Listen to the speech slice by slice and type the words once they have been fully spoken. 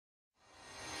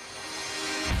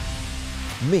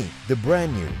Meet the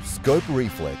brand new SKOPE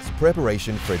ReFlex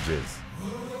preparation fridges.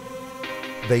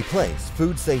 They place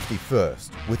food safety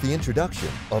first with the introduction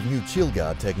of new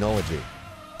ChillGuard technology.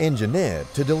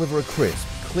 Engineered to deliver a crisp,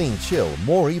 clean chill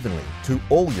more evenly to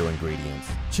all your ingredients,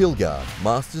 ChillGuard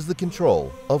masters the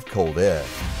control of cold air.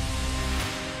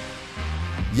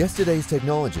 Yesterday's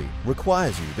technology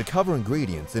requires you to cover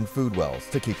ingredients in food wells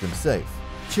to keep them safe.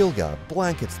 ChillGuard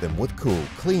blankets them with cool,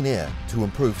 clean air to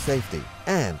improve safety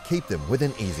and keep them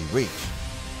within easy reach.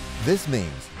 This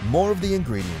means more of the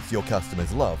ingredients your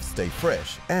customers love stay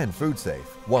fresh and food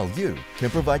safe, while you can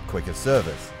provide quicker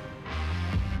service.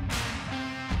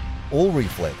 All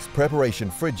ReFlex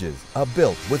preparation fridges are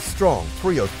built with strong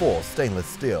 304 stainless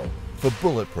steel for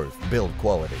bulletproof build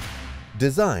quality.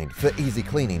 Designed for easy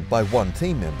cleaning by one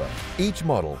team member, each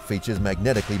model features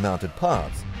magnetically mounted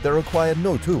parts that require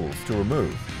no tools to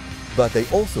remove. But they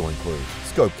also include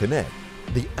SKOPE Connect,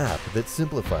 the app that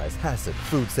simplifies HACCP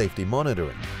food safety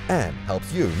monitoring and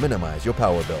helps you minimize your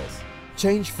power bills.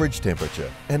 Change fridge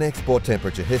temperature and export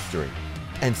temperature history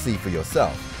and see for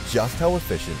yourself just how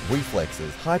efficient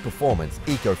ReFlex's high-performance,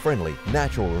 eco-friendly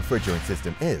natural refrigerant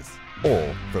system is,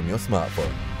 all from your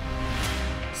smartphone.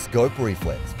 SKOPE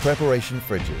ReFlex preparation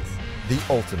fridges, the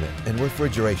ultimate in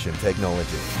refrigeration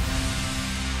technology.